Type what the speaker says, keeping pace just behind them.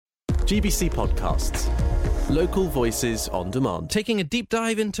GBC Podcasts. Local voices on demand. Taking a deep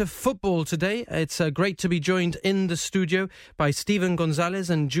dive into football today. It's great to be joined in the studio by Steven Gonzalez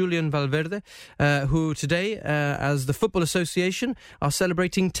and Julian Valverde, who today, as the Football Association, are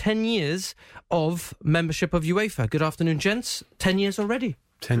celebrating 10 years of membership of UEFA. Good afternoon, gents. 10 years already.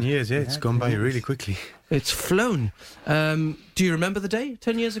 10 years, yeah. It's gone by really quickly. It's flown. Do you remember the day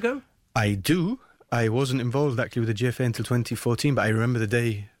 10 years ago? I do. I wasn't involved actually with the GFA until 2014, but I remember the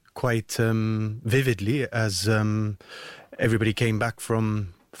day quite vividly as everybody came back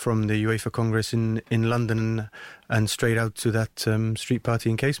from the UEFA Congress in London and straight out to that street party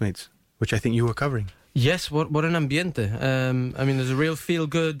in Casemates, which I think you were covering. Yes, what an ambiente. I mean, there's a real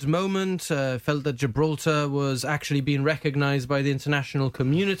feel-good moment. Felt that Gibraltar was actually being recognised by the international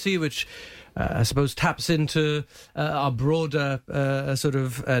community, which I suppose taps into our broader sort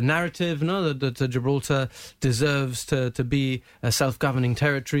of narrative, no? that Gibraltar deserves to be a self-governing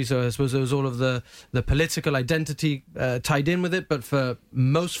territory. So I suppose there was all of the political identity tied in with it. But for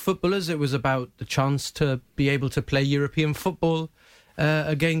most footballers, it was about the chance to be able to play European football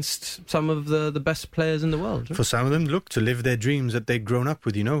against some of the best players in the world. Right? For some of them, look, to live their dreams that they'd grown up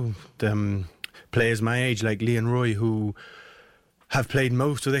with, you know. Players my age, like Lee and Roy, who have played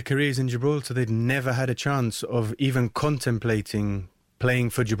most of their careers in Gibraltar, they'd never had a chance of even contemplating playing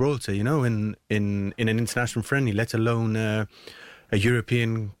for Gibraltar, you know, in an international friendly, let alone a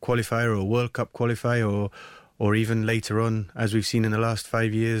European qualifier or a World Cup qualifier or even later on, as we've seen in the last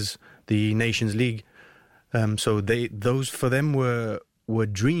 5 years, the Nations League. So those for them were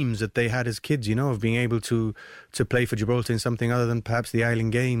dreams that they had as kids, you know, of being able to play for Gibraltar in something other than perhaps the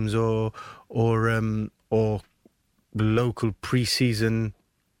Island Games or the local pre-season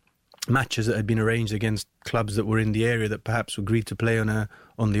matches that had been arranged against clubs that were in the area that perhaps agreed to play on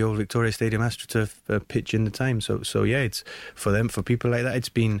the old Victoria Stadium AstroTurf pitch in the time. So yeah, it's for them, for people like that, it's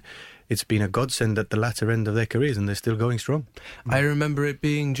been a godsend at the latter end of their careers, and they're still going strong. I remember it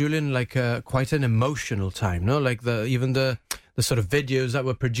being, Julian, like quite an emotional time, no? Like even the sort of videos that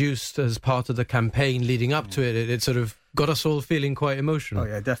were produced as part of the campaign leading up to it sort of got us all feeling quite emotional. Oh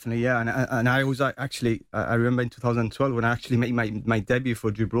yeah, definitely, yeah. And I was actually, I remember in 2012 when I actually made my debut for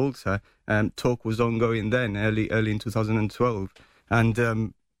Gibraltar. Talk was ongoing then, early in 2012, and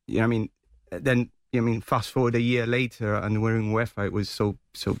you know, I mean, then. I mean, fast forward a year later, and we're in UEFA. It was so.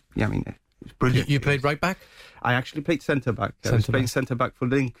 Yeah, I mean, it was brilliant. You played right back? I actually played centre back. I was playing centre back for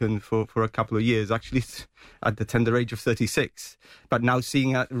Lincoln for a couple of years. Actually, at the tender age of 36. But now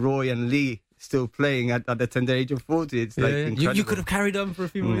seeing Roy and Lee still playing at the tender age of 40, it's like incredible. You could have carried on for a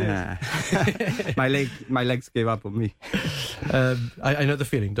few more years. My legs gave up on me. I know the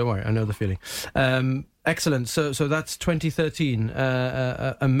feeling. Don't worry, I know the feeling. Excellent. So that's 2013,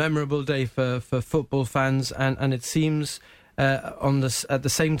 a memorable day for football fans, and it seems at the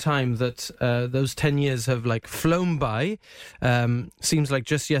same time that those 10 years have like flown by. Seems like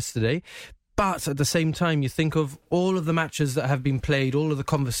just yesterday. But at the same time, you think of all of the matches that have been played, all of the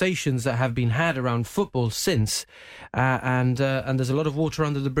conversations that have been had around football since, and there's a lot of water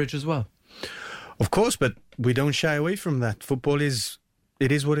under the bridge as well. Of course, but we don't shy away from that. Football is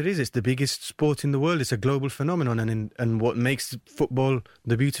what it is. It's the biggest sport in the world. It's a global phenomenon, and what makes football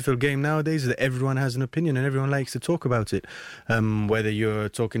the beautiful game nowadays is that everyone has an opinion and everyone likes to talk about it. Whether you're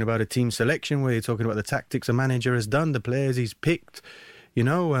talking about a team selection, whether you're talking about the tactics a manager has done, the players he's picked, you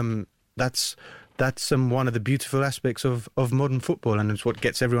know, that's one of the beautiful aspects of modern football, and it's what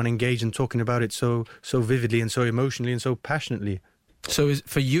gets everyone engaged and talking about it so vividly and so emotionally and so passionately. So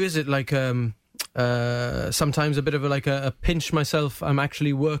for you, is it like sometimes a bit of a pinch myself, I'm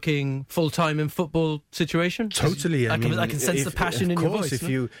actually working full-time in football situation? Totally. I can sense the passion in your voice. If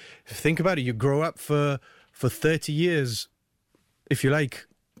you think about it, you grow up for 30 years, if you like,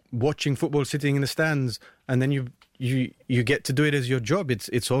 watching football, sitting in the stands, and then you get to do it as your job.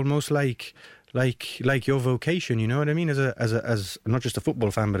 It's almost like your vocation, you know what I mean? As not just a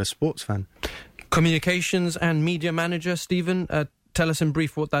football fan, but a sports fan. Communications and media manager, Stephen, tell us in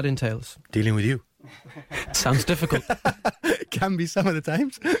brief what that entails. Dealing with you. Sounds difficult. Can be some of the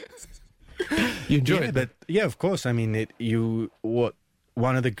times. You enjoy it, but yeah, of course. I mean,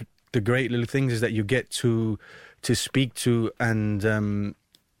 one of the great little things is that you get to speak to and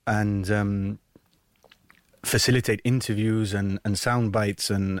facilitate interviews and sound bites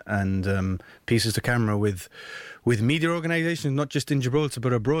and pieces to camera with media organisations, not just in Gibraltar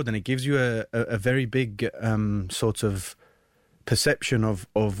but abroad, and it gives you a very big sort of perception of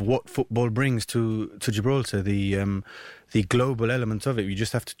what football brings to Gibraltar, the global element of it. You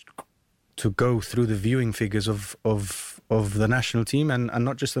just have to go through the viewing figures of the national team and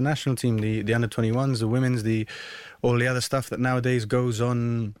not just the national team, the under-21s, the women's, all the other stuff that nowadays goes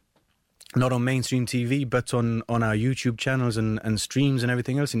on not on mainstream TV, but on our YouTube channels and streams and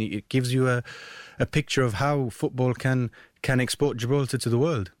everything else. And it gives you a picture of how football can export Gibraltar to the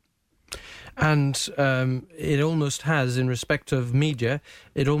world. And it almost has, in respect of media,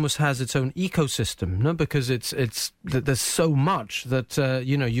 it almost has its own ecosystem, no? Because there's so much that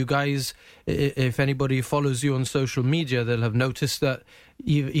you guys, if anybody follows you on social media, they'll have noticed that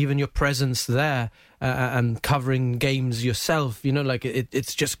even your presence there and covering games yourself,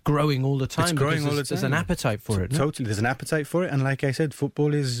 it's just growing all the time. It's growing all the time. There's an appetite for it. Totally, there's an appetite for it, and like I said,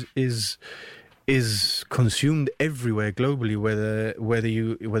 football is consumed everywhere globally,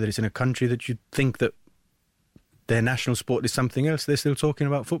 whether it's in a country that you think that their national sport is something else, they're still talking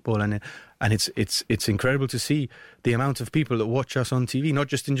about football, and it's incredible to see the amount of people that watch us on TV, not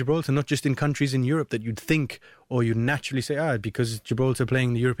just in Gibraltar, not just in countries in Europe that you'd think or you'd naturally say, because Gibraltar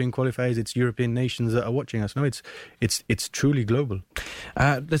playing the European qualifiers, it's European nations that are watching us. No, it's truly global.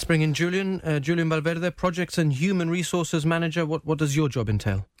 Let's bring in Julian Valverde, Projects and Human Resources Manager. What does your job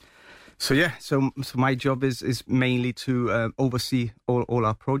entail? So my job is mainly to oversee all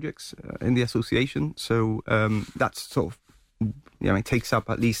our projects in the association. So that's sort of, it takes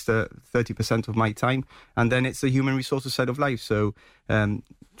up at least 30% of my time. And then it's the human resources side of life. So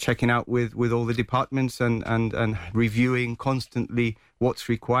checking out with all the departments and reviewing constantly what's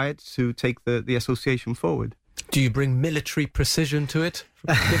required to take the association forward. Do you bring military precision to it,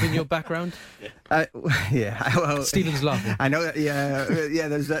 given your background? Yeah. Well, Stephen's laughing. I know that. Yeah.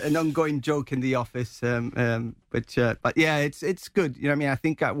 There's an ongoing joke in the office, but yeah, it's good. I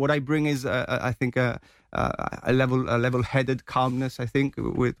think what I bring is, I think a level-headed calmness. I think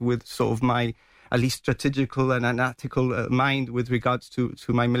with sort of my at least strategical and analytical mind with regards to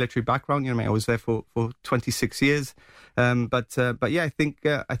my military background. I was there for 26 years. But yeah, I think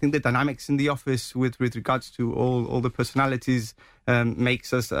the dynamics in the office with regards to all the personalities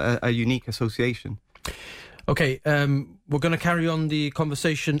makes us a unique association. Okay, we're going to carry on the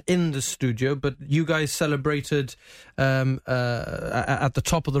conversation in the studio, but you guys celebrated at the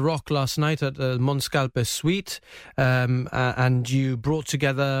top of the rock last night at the Monscalpe Suite, and you brought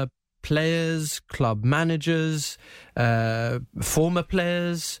together players, club managers, former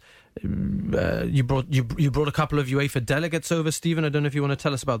players. You brought a couple of UEFA delegates over, Stephen. I don't know if you want to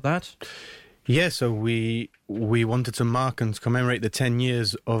tell us about that. Yeah, so we wanted to mark and commemorate the 10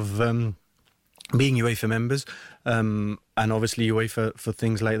 years of being UEFA members, and obviously UEFA for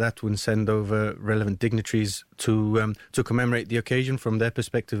things like that would send over relevant dignitaries to commemorate the occasion from their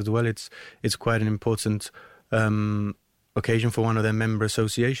perspective as well. It's quite an important occasion for one of their member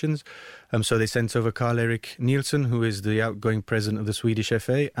associations. So they sent over Karl-Erik Nielsen, who is the outgoing president of the Swedish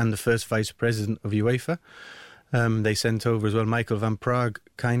FA and the first vice president of UEFA. They sent over as well Michael van Praag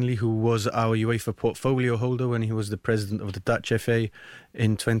kindly, who was our UEFA portfolio holder when he was the president of the Dutch FA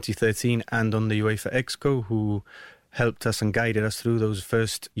in 2013 and on the UEFA Exco, who helped us and guided us through those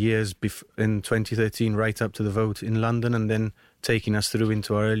first years in 2013 right up to the vote in London, and then taking us through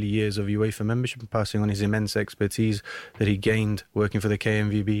into our early years of UEFA membership and passing on his immense expertise that he gained working for the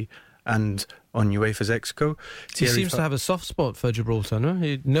KMVB and on UEFA's Exco. He seems to have a soft spot for Gibraltar, no?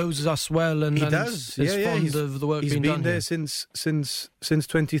 He knows us well and he does. Is fond of the work being done. He's been there since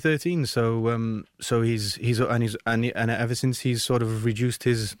 2013. So ever since he's sort of reduced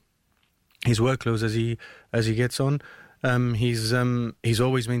his workloads as he gets on. He's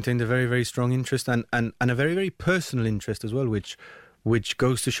always maintained a very, very strong interest and a very, very personal interest as well, which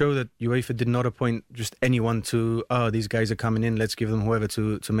goes to show that UEFA did not appoint just anyone to, these guys are coming in, let's give them whoever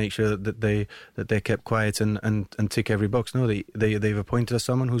to make sure that they're kept quiet and tick every box. No, they've appointed us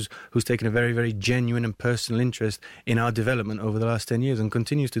someone who's taken a very, very genuine and personal interest in our development over the last 10 years and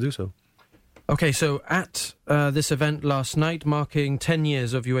continues to do so. Okay, so at this event last night, marking 10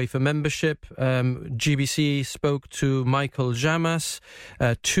 years of UEFA membership, GBC spoke to Michael Jamas,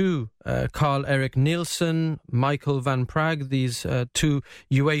 to Karl-Erik Nielsen, Michael van Praag, these two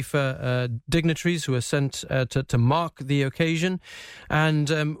UEFA dignitaries who were sent to mark the occasion.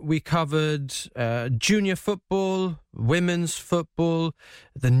 And we covered junior football, women's football,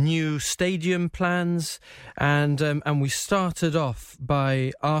 the new stadium plans, and we started off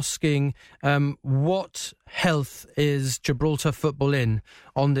by asking what health is Gibraltar football in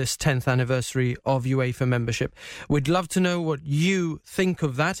on this 10th anniversary of UEFA membership. We'd love to know what you think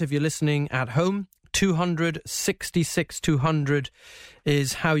of that if you're listening at home. 266 200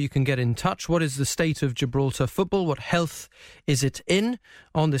 is how you can get in touch. What is the state of Gibraltar football? What health is it in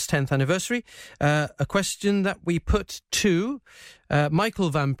on this 10th anniversary? A question that we put to Michael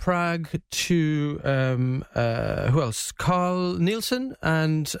van Praag, to who else? Carl Nielsen,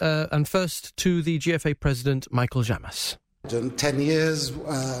 and first to the GFA president Michael Jamas. In 10 years,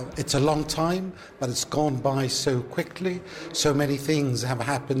 it's a long time, but it's gone by so quickly. So many things have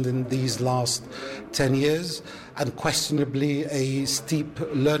happened in these last 10 years, unquestionably a steep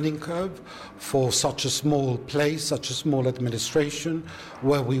learning curve for such a small place, such a small administration,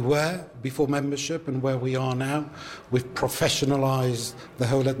 where we were before membership and where we are now. We've professionalised the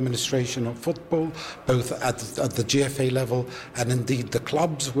whole administration of football, both at the GFA level and indeed the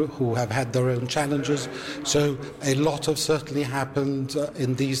clubs who have had their own challenges. So a lot have certainly happened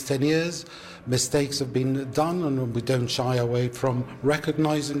in these 10 years. Mistakes have been done and we don't shy away from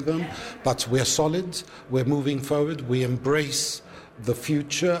recognising them, but we're solid, we're moving forward, we embrace the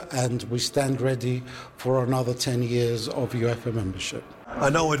future and we stand ready for another 10 years of UEFA membership. I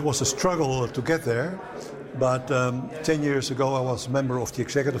know it was a struggle to get there, but 10 years ago I was a member of the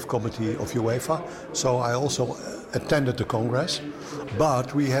executive committee of UEFA, so I also attended the Congress,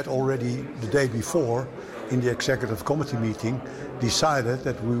 but we had already the day before in the executive committee meeting decided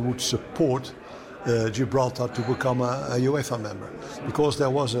that we would support Gibraltar to become a UEFA member, because there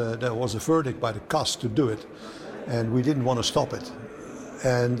was a verdict by the CAS to do it, and we didn't want to stop it.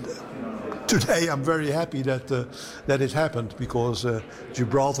 And today I'm very happy that it happened, because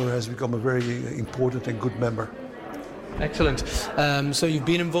Gibraltar has become a very important and good member. Excellent. So you've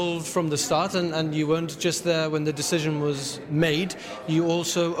been involved from the start, and you weren't just there when the decision was made. You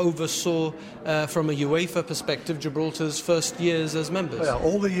also oversaw, from a UEFA perspective, Gibraltar's first years as members. Yeah,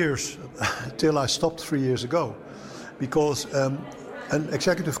 all the years till I stopped 3 years ago, because an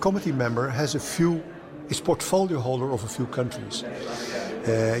executive committee member is portfolio holder of a few countries.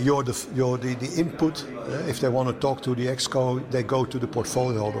 You're the input. If they want to talk to the ExCo, they go to the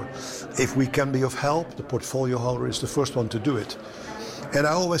portfolio holder. If we can be of help, the portfolio holder is the first one to do it. And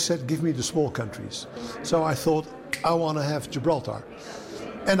I always said, give me the small countries. So I thought, I want to have Gibraltar.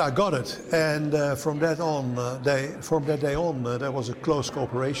 And I got it. And from that day on, there was a close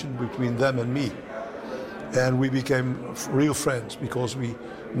cooperation between them and me. And we became real friends because we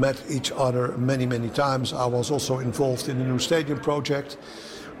met each other many, many times. I was also involved in the new stadium project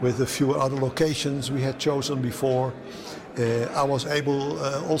with a few other locations we had chosen before. I was able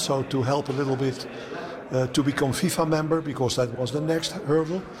also to help a little bit to become FIFA member, because that was the next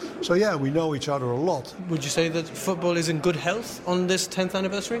hurdle. So yeah, we know each other a lot. Would you say that football is in good health on this 10th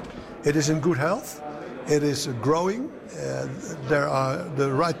anniversary? It is in good health. It is growing. There are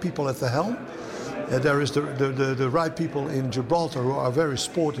the right people at the helm. There is the right people in Gibraltar who are very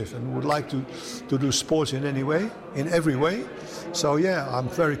sportive and would like to do sports in every way. So yeah, I'm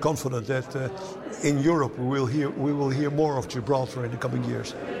very confident that in Europe we will hear more of Gibraltar in the coming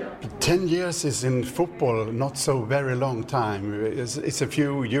years. 10 years is in football not so very long time. It's a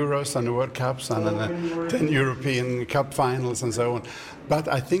few Euros and World Cups and 10 European Cup finals and so on. But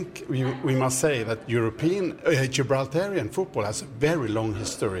I think we must say that Gibraltarian football has a very long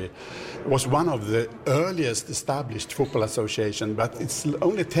history. It was one of the earliest established football association, but it's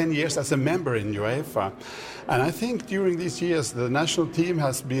only 10 years as a member in UEFA. And I think during these years the national team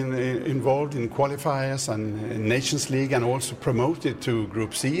has been involved in qualifiers and Nations League, and also promoted to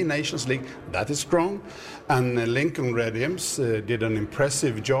Group C Nations League. That is strong. And Lincoln Rediams did an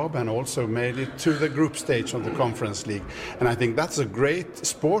impressive job and also made it to the group stage of the Conference League. And I think that's a great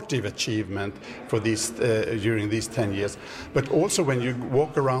sportive achievement for during these 10 years. But also when you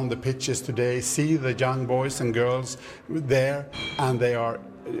walk around the pitches today, see the young boys and girls there, and they are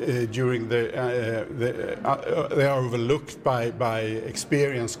they are overlooked by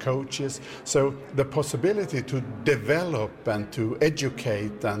experienced coaches. So the possibility to develop and to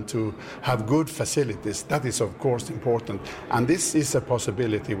educate and to have good facilities, that is of course important. And this is a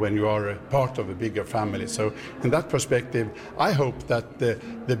possibility when you are a part of a bigger family. So in that perspective, I hope that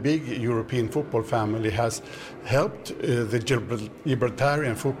the big European football family has helped the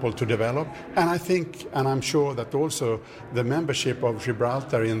Gibraltarian football to develop. And I think, and I'm sure that also the membership of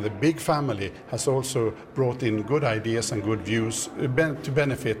Gibraltar in the big family has also brought in good ideas and good views to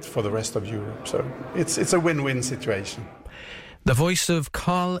benefit for the rest of Europe. So it's a win-win situation. The voice of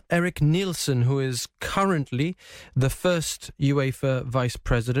Carl-Erik Nielsen, who is currently the first UEFA vice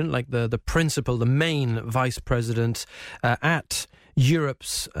president, like the principal, the main vice president at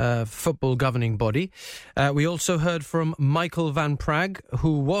Europe's football governing body. We also heard from Michael van Praag,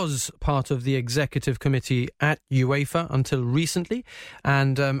 who was part of the executive committee at UEFA until recently,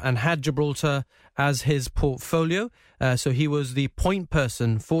 and had Gibraltar as his portfolio. So he was the point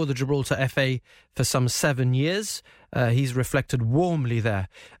person for the Gibraltar FA for some 7 years. He's reflected warmly there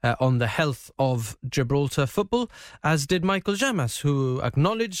on the health of Gibraltar football, as did Michael Jamas, who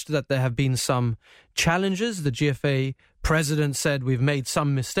acknowledged that there have been some challenges. The GFA president said we've made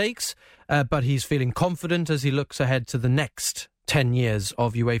some mistakes, but he's feeling confident as he looks ahead to the next 10 years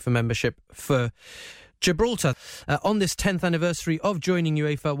of UEFA membership for Gibraltar. On this 10th anniversary of joining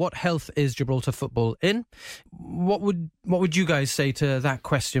UEFA, what health is Gibraltar football in? What would you guys say to that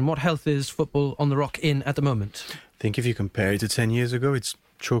question? What health is football on the Rock in at the moment? I think if you compare it to 10 years ago, it's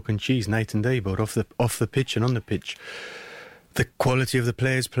chalk and cheese, night and day, both off the pitch and on the pitch. The quality of the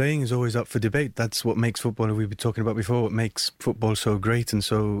players playing is always up for debate. That's what makes football, we've been talking about before, what makes football so great and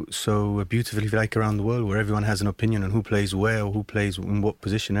so beautiful, if you like, around the world, where everyone has an opinion on who plays where or who plays in what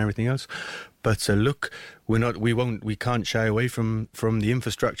position and everything else. But look, we can't shy away from the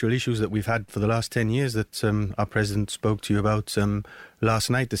infrastructural issues that we've had for the last 10 years that our president spoke to you about last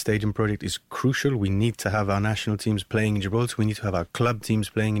night. The stadium project is crucial. We need to have our national teams playing in Gibraltar. We need to have our club teams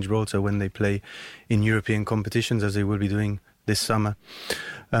playing in Gibraltar when they play in European competitions, as they will be doing this summer.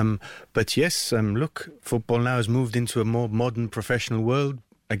 But yes, look, football now has moved into a more modern professional world,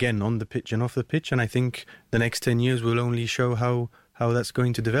 again, on the pitch and off the pitch, and I think the next 10 years will only show how that's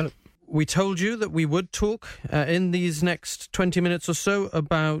going to develop. We told you that we would talk in these next 20 minutes or so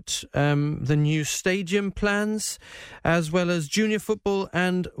about the new stadium plans, as well as junior football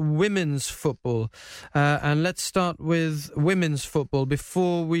and women's football. And let's start with women's football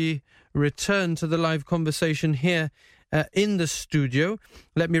before we return to the live conversation here in the studio.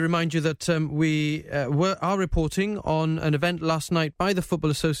 Let me remind you that we are reporting on an event last night by the Football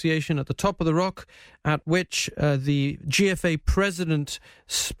Association at the Top of the Rock, at which the GFA president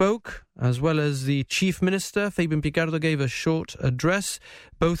spoke, as well as the chief minister. Fabian Picardo gave a short address.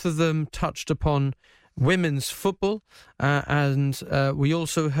 Both of them touched upon women's football, and we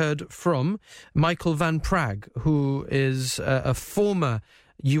also heard from Michael van Praag, who is a former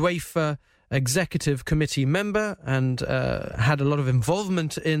UEFA Executive Committee member and had a lot of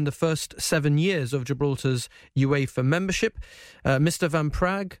involvement in the first 7 years of Gibraltar's UEFA membership. Mr. Van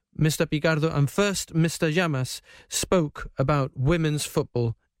Praag, Mr. Picardo and first Mr. Llamas spoke about women's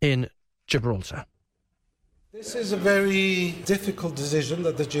football in Gibraltar. This is a very difficult decision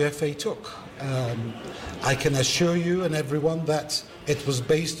that the GFA took. I can assure you and everyone that it was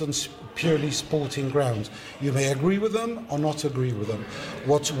based on purely sporting grounds. You may agree with them or not agree with them.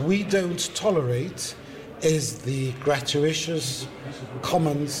 What we don't tolerate is the gratuitous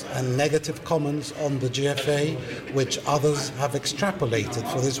comments and negative comments on the GFA, which others have extrapolated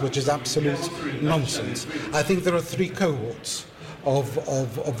for this, which is absolute nonsense. I think there are three cohorts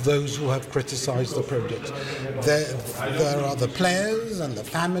of those who have criticised the project. There are the players and the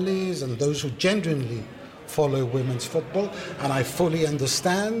families and those who genuinely follow women's football, and I fully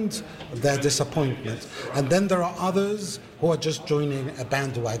understand their disappointment. And then there are others who are just joining a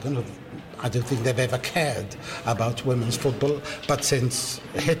bandwagon. I don't think they've ever cared about women's football, but since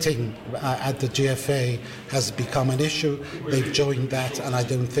hitting at the GFA has become an issue, they've joined that, and I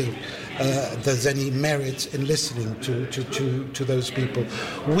don't think there's any merit in listening to those people.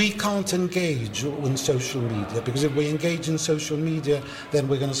 We can't engage in social media, because if we engage in social media, then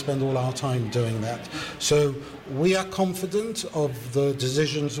we're going to spend all our time doing that. So we are confident of the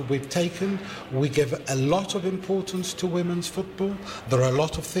decisions we've taken. We give a lot of importance to women's football. There are a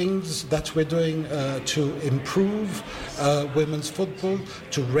lot of things that we're doing to improve women's football,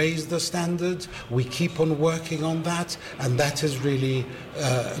 to raise the standard. We keep on working on that, and that is really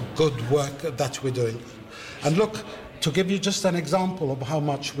good work that we're doing. And look, to give you just an example of how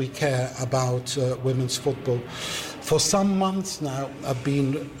much we care about women's football, for some months now I've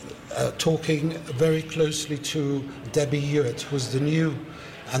been talking very closely to Debbie Hewitt, who's the new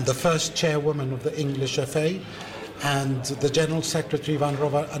and the first chairwoman of the English FA, and the General Secretary Van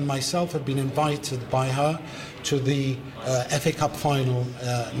Rova and myself have been invited by her to the FA Cup final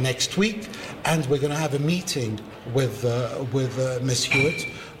next week, and we're going to have a meeting with Ms. Hewitt,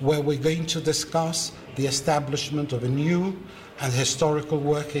 where we're going to discuss the establishment of a new and historical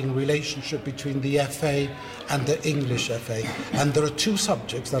working relationship between the FA and the English FA. And there are two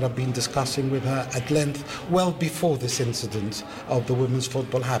subjects that I've been discussing with her at length well before this incident of the women's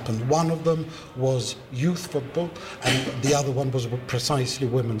football happened. One of them was youth football, and the other one was precisely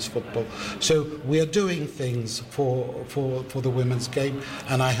women's football. So we are doing things for the women's game,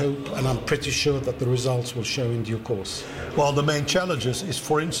 and I hope, and I'm pretty sure that the results will show in due course. Well, the main challenges is,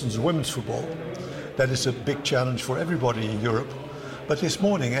 for instance, women's football. That is a big challenge for everybody in Europe. But this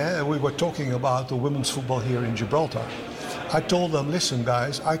morning we were talking about the women's football here in Gibraltar. I told them, listen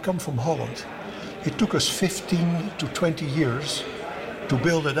guys, I come from Holland. It took us 15 to 20 years to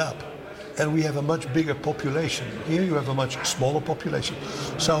build it up. And we have a much bigger population. Here you have a much smaller population.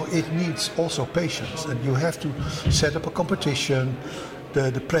 So it needs also patience. And you have to set up a competition.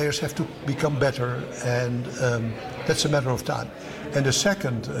 The players have to become better. And that's a matter of time. And the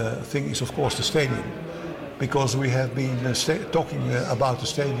second thing is, of course, the stadium. Because we have been talking about the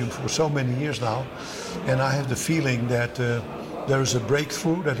stadium for so many years now. And I have the feeling that there is a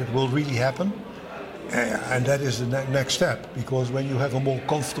breakthrough, that it will really happen. And that is the next step, because when you have a more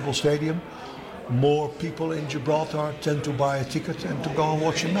comfortable stadium, more people in Gibraltar tend to buy a ticket and to go and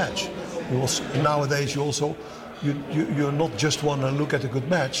watch a match. Nowadays, you're not just want to look at a good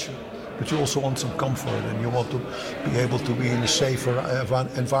match, but you also want some comfort, and you want to be able to be in a safer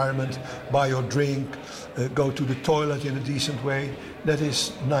environment, buy your drink, go to the toilet in a decent way.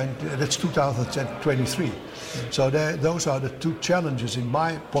 That's 2023. So those are the two challenges in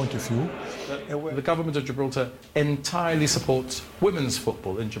my point of view. The government of Gibraltar entirely supports women's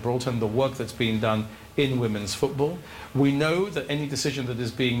football in Gibraltar and the work that's being done in women's football. We know that any decision that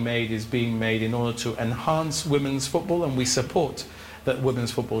is being made in order to enhance women's football, and we support that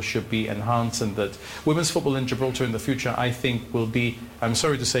women's football should be enhanced, and that women's football in Gibraltar in the future, I think, will be, I'm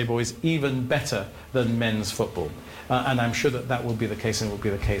sorry to say, boys, even better than men's football. And I'm sure that will be the case, and will be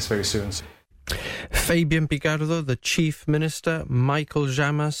the case very soon. Fabian Picardo, the Chief Minister, Michael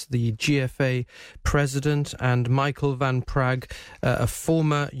Jamas, the GFA President, and Michael van Praag, a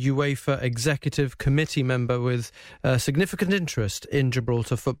former UEFA Executive Committee member with significant interest in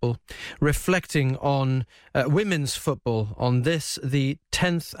Gibraltar football, reflecting on women's football on this, the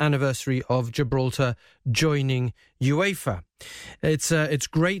 10th anniversary of Gibraltar joining UEFA. It's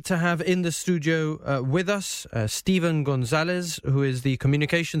great to have in the studio with us Stephen Gonzalez, who is the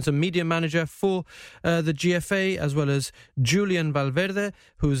Communications and Media Manager for the GFA, as well as Julian Valverde,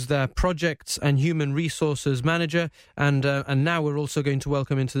 who's the Projects and Human Resources Manager. And now we're also going to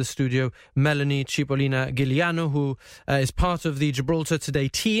welcome into the studio Melanie Cipollina Giuliano, who is part of the Gibraltar Today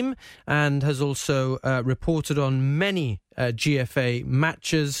team and has also reported on many GFA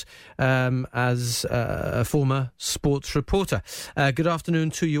matches as a former sports reporter. Good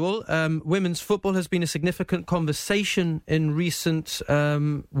afternoon to you all. Women's football has been a significant conversation in recent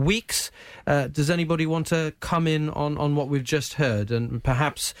weeks. Does anybody want to come in on what we've just heard? And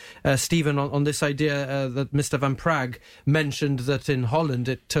perhaps, Stephen, on this idea that Mr. Van Praag mentioned, that in Holland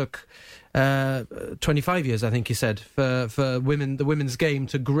it took 25 years, I think he said, for the women's game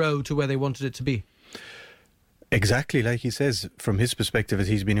to grow to where they wanted it to be. Exactly, like he says, from his perspective, as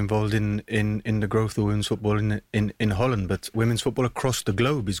he's been involved in the growth of women's football in Holland, but women's football across the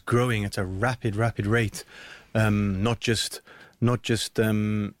globe is growing at a rapid rate. Not just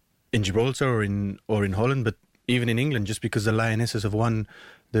in Gibraltar or in Holland, but even in England. Just because the Lionesses have won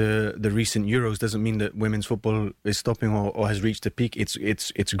the recent Euros doesn't mean that women's football is stopping or has reached a peak.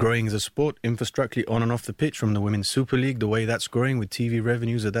 It's growing as a sport, infrastructurally on and off the pitch, from the Women's Super League, the way that's growing with TV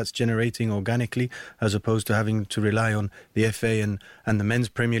revenues that's generating organically, as opposed to having to rely on the FA and the Men's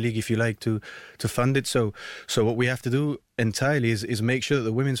Premier League, if you like, to fund it. So what we have to do entirely is make sure that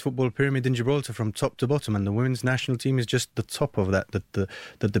the women's football pyramid in Gibraltar, from top to bottom, and the women's national team is just the top of that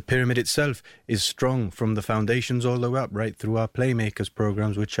the pyramid itself is strong from the foundations all the way up, right through our Playmakers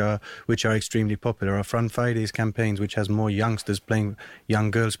programs, which are extremely popular, our Front Fridays campaigns, which has more young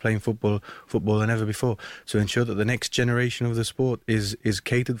girls playing football than ever before, to ensure that the next generation of the sport is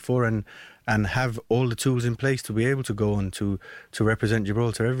catered for and have all the tools in place to be able to go on to represent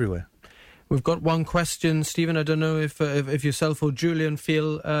Gibraltar everywhere. We've got one question, Stephen. I don't know if yourself or Julian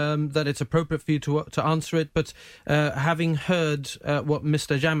feel that it's appropriate for you to answer it, but having heard what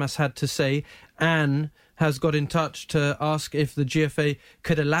Mr. Jamas had to say, Anne has got in touch to ask if the GFA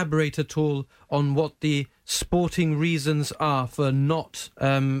could elaborate at all on what the sporting reasons are for not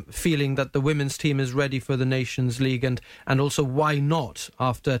feeling that the women's team is ready for the Nations League, and also why not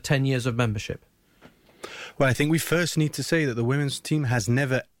after 10 years of membership. Well, I think we first need to say that the women's team has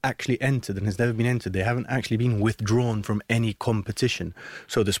never actually entered and has never been entered. They haven't actually been withdrawn from any competition.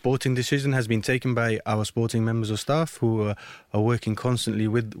 So the sporting decision has been taken by our sporting members of staff, who are working constantly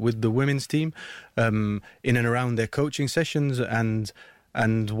with the women's team in and around their coaching sessions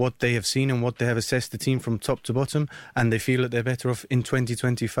and what they have seen and what they have assessed the team from top to bottom, and they feel that they're better off in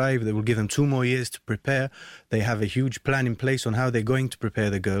 2025. They will give them 2 more years to prepare. They have a huge plan in place on how they're going to prepare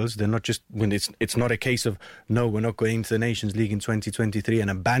the girls. They're not just, when it's not a case of, no, we're not going to the Nations League in 2023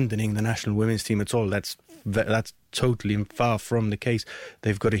 and abandoning the national women's team at all. That's totally far from the case.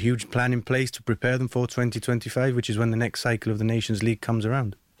 They've got a huge plan in place to prepare them for 2025, which is when the next cycle of the Nations League comes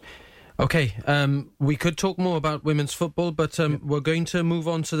around. Okay, we could talk more about women's football, but we're going to move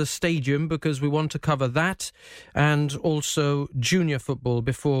on to the stadium because we want to cover that and also junior football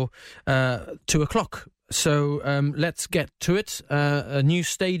before 2 o'clock. So let's get to it. A new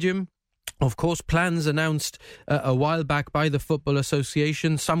stadium. Of course, plans announced a while back by the Football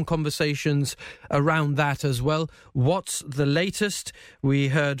Association, some conversations around that as well. What's the latest? We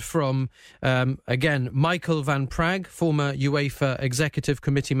heard from, again, Michael van Praag, former UEFA Executive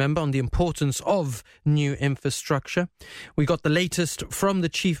Committee member, on the importance of new infrastructure. We got the latest from the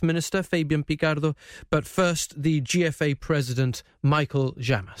Chief Minister, Fabian Picardo, but first, the GFA President, Michael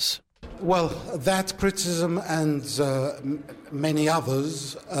Jamas. Well, that criticism and many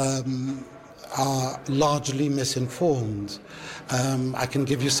others are largely misinformed. I can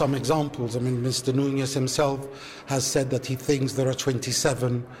give you some examples. I mean, Mr. Núñez himself has said that he thinks there are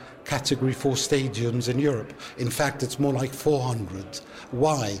 27 Category 4 stadiums in Europe. In fact, it's more like 400.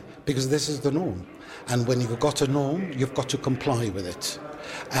 Why? Because this is the norm. And when you've got a norm, you've got to comply with it.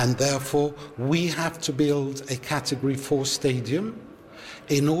 And therefore, we have to build a Category 4 stadium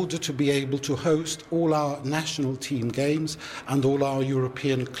in order to be able to host all our national team games and all our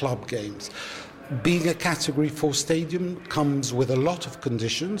European club games. Being a Category 4 stadium comes with a lot of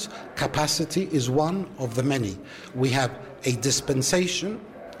conditions. Capacity is one of the many. We have a dispensation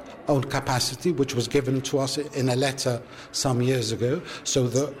on capacity, which was given to us in a letter some years ago. So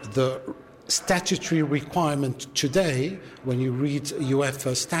the statutory requirement today, when you read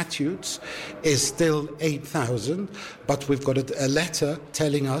UEFA statutes, is still 8,000, but we've got a letter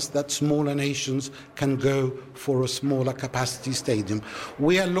telling us that smaller nations can go for a smaller capacity stadium.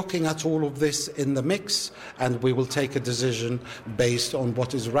 We are looking at all of this in the mix, and we will take a decision based on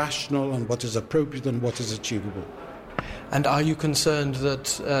what is rational and what is appropriate and what is achievable. And are you concerned that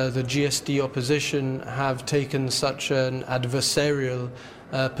the GSD opposition have taken such an adversarial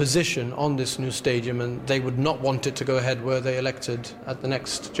position on this new stadium, and they would not want it to go ahead were they elected at the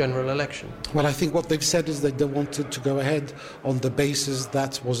next general election? Well, I think what they've said is that they wanted to go ahead on the basis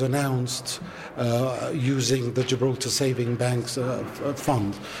that was announced using the Gibraltar Saving Bank's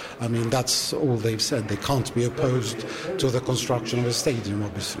fund. I mean, that's all they've said. They can't be opposed to the construction of a stadium,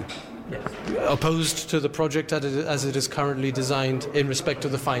 obviously. Opposed to the project as it is currently designed in respect to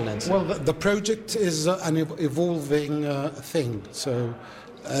the finance? Well, the project is an evolving thing, so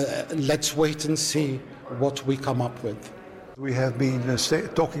let's wait and see what we come up with. We have been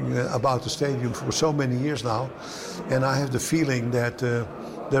talking about the stadium for so many years now, and I have the feeling that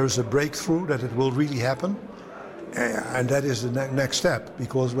there is a breakthrough, that it will really happen, and that is the next step,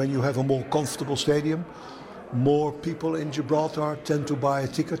 because when you have a more comfortable stadium, more people in Gibraltar tend to buy a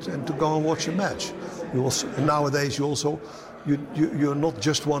ticket and to go and watch a match. Nowadays, you're not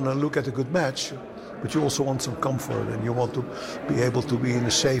just want to look at a good match, but you also want some comfort, and you want to be able to be in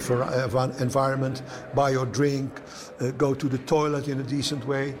a safer environment, buy your drink, go to the toilet in a decent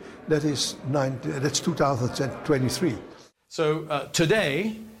way. That's 2023. So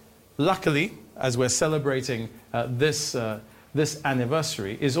today, luckily, as we're celebrating this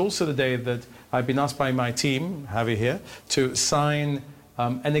anniversary, is also the day that I've been asked by my team, Javi here, to sign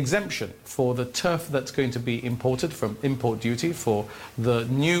an exemption for the turf that's going to be imported from import duty for the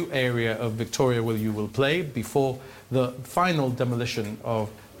new area of Victoria where you will play before the final demolition of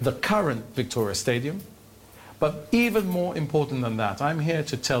the current Victoria Stadium. But even more important than that, I'm here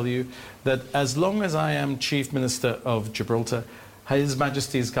to tell you that as long as I am Chief Minister of Gibraltar, His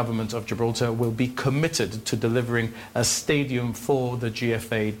Majesty's Government of Gibraltar will be committed to delivering a stadium for the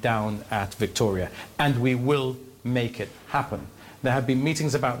GFA down at Victoria, and we will make it happen. There have been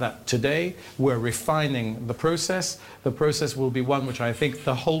meetings about that today. We're refining the process. The process will be one which I think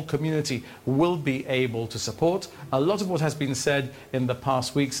the whole community will be able to support. A lot of what has been said in the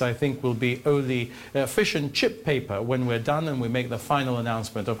past weeks, I think, will be only fish and chip paper when we're done and we make the final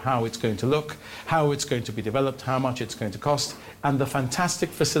announcement of how it's going to look, how it's going to be developed, how much it's going to cost, and the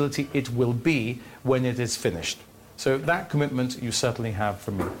fantastic facility it will be when it is finished. So that commitment you certainly have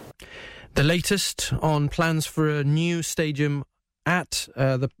from me. The latest on plans for a new stadium at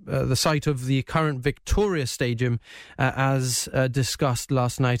the site of the current Victoria Stadium, as discussed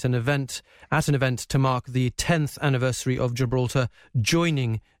last night, an event to mark the 10th anniversary of Gibraltar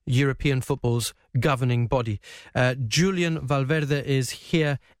joining European football's governing body. Julian Valverde is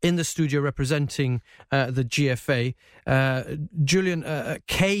here in the studio representing the GFA. Julian,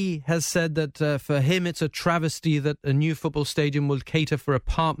 Kay has said that for him it's a travesty that a new football stadium will cater for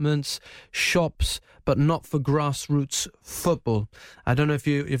apartments, shops, but not for grassroots football. I don't know if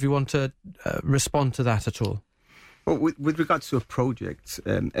you want to respond to that at all. Well, with regards to a project,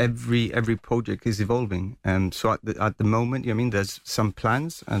 every project is evolving. So at the moment, I mean, there's some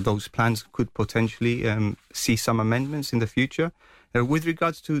plans, and those plans could potentially see some amendments in the future. With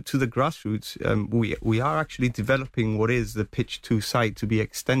regards to the grassroots, we are actually developing what is the Pitch 2 site to be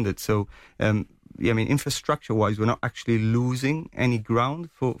extended. So, I mean, infrastructure-wise, we're not actually losing any ground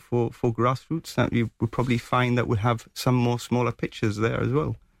for grassroots. We'll probably find that we'll have some more smaller pitches there as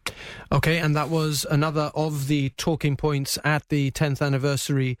well. Okay, and that was another of the talking points at the 10th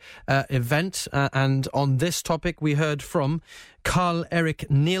anniversary event. And on this topic, we heard from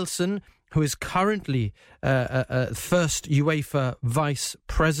Carl-Erik Nielsen, who is currently first UEFA Vice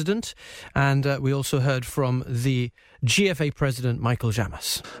President. And we also heard from the GFA President, Michael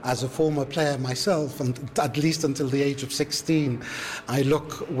Jamas. As a former player myself, and at least until the age of 16, I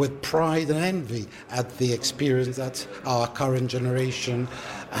look with pride and envy at the experience that our current generation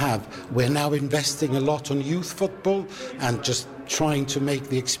have. We're now investing a lot on youth football and just trying to make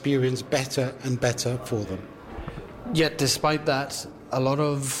the experience better and better for them. Yet, despite that, a lot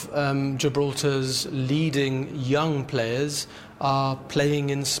of Gibraltar's leading young players are playing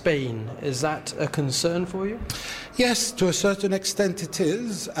in Spain. Is that a concern for you? Yes, to a certain extent it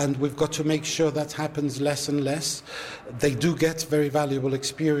is, and we've got to make sure that happens less and less. They do get very valuable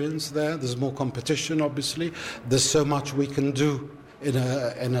experience there. There's more competition, obviously. There's so much we can do in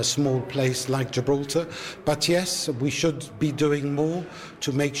a small place like Gibraltar. But yes, we should be doing more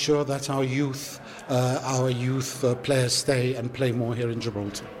to make sure that our youth players stay and play more here in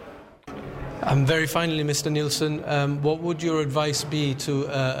Gibraltar. And very finally, Mr. Nielsen, what would your advice be to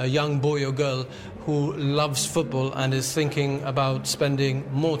a young boy or girl who loves football and is thinking about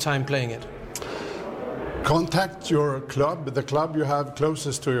spending more time playing it? Contact your club, the club you have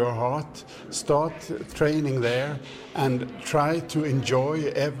closest to your heart. Start training there and try to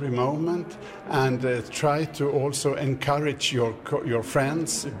enjoy every moment, and try to also encourage your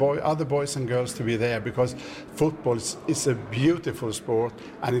friends, other boys and girls, to be there, because football is a beautiful sport,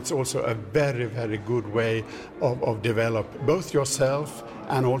 and it's also a very, very good way of develop both yourself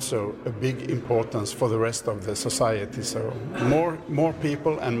and also a big importance for the rest of the society. So more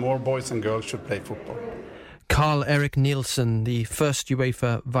people and more boys and girls should play football. Carl-Erik Nielsen, the first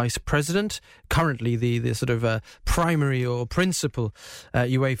UEFA Vice President, currently the sort of primary or principal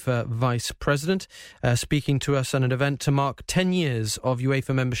UEFA Vice President, speaking to us on an event to mark 10 years of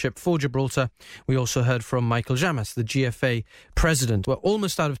UEFA membership for Gibraltar. We also heard from Michael Jamas, the GFA President. We're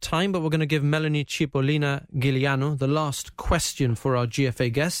almost out of time, but we're going to give Melanie Cipollina Giuliano the last question for our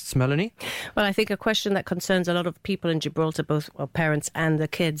GFA guests. Melanie? Well, I think a question that concerns a lot of people in Gibraltar, both parents and the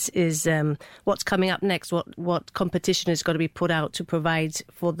kids, is what's coming up next? What competition is going to be put out to provide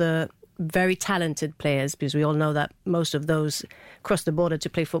for the very talented players, because we all know that most of those cross the border to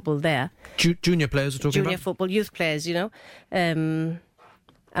play football there. Junior players we're talking about? Junior football, youth players, you know. And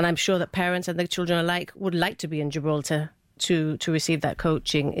I'm sure that parents and their children alike would like to be in Gibraltar to receive that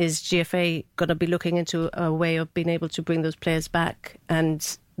coaching. Is GFA going to be looking into a way of being able to bring those players back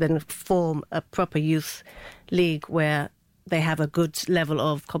and then form a proper youth league where they have a good level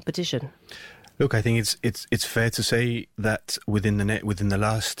of competition? Look, I think it's fair to say that within the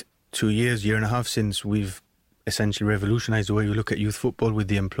last 2 years, year and a half, since we've essentially revolutionised the way we look at youth football with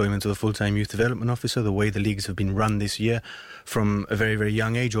the employment of a full-time youth development officer, the way the leagues have been run this year from a very, very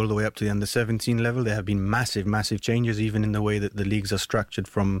young age all the way up to the under-17 level. There have been massive, massive changes, even in the way that the leagues are structured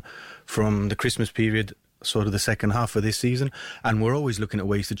from the Christmas period, sort of the second half of this season. And we're always looking at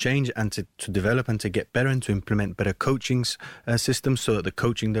ways to change and to develop and to get better and to implement better coaching systems so that the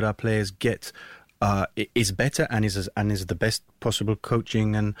coaching that our players get is better and is the best possible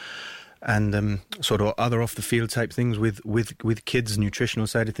coaching and sort of other off the field type things with kids, nutritional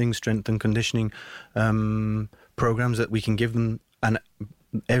side of things, strength and conditioning programs that we can give them and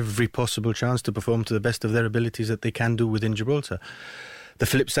every possible chance to perform to the best of their abilities that they can do within Gibraltar. The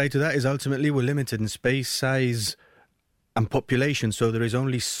flip side to that is ultimately we're limited in space, size and population, so there is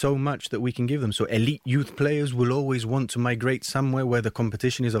only so much that we can give them. So elite youth players will always want to migrate somewhere where the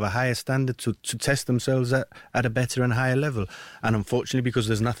competition is of a higher standard to test themselves at a better and higher level. And unfortunately, because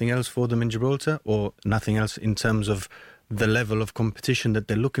there's nothing else for them in Gibraltar, or nothing else in terms of the level of competition that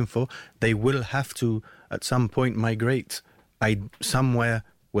they're looking for, they will have to at some point migrate somewhere,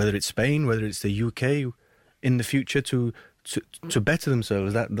 whether it's Spain, whether it's the UK in the future, to better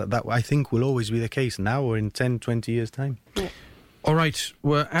themselves. That I think will always be the case now or in 10, 20 years' time. All right,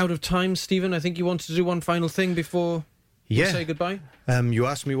 we're out of time, Stephen. I think you wanted to do one final thing before we say goodbye. You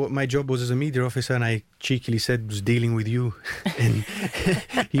asked me what my job was as a media officer, and I cheekily said was dealing with you and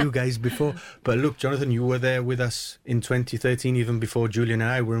you guys before. But look, Jonathan, you were there with us in 2013, even before Julian and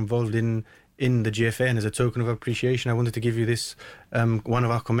I were involved in in the GFA, and as a token of appreciation, I wanted to give you this, one of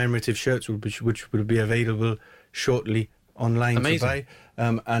our commemorative shirts, which will be available shortly online. Amazing. To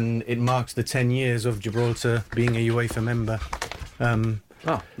buy, and it marks the 10 years of Gibraltar being a UEFA member.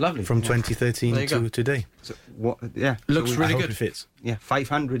 Lovely. From 2013 to today. So what? Yeah, looks really I hope good. It fits. Yeah,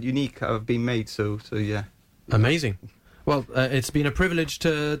 500 unique have been made. So yeah. Amazing. Well, it's been a privilege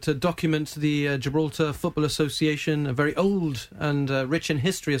to document the Gibraltar Football Association, a very old and rich in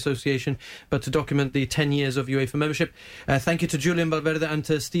history association, but to document the 10 years of UEFA membership. Thank you to Julian Valverde and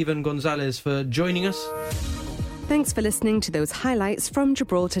to Stephen Gonzalez for joining us. Thanks for listening to those highlights from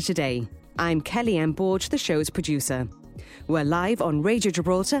Gibraltar Today. I'm Kelly Ann Borge, the show's producer. We're live on Radio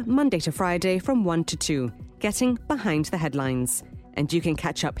Gibraltar Monday to Friday from 1 to 2, getting behind the headlines. And you can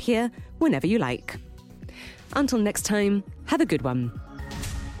catch up here whenever you like. Until next time, have a good one.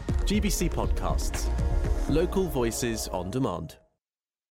 GBC Podcasts. Local voices on demand.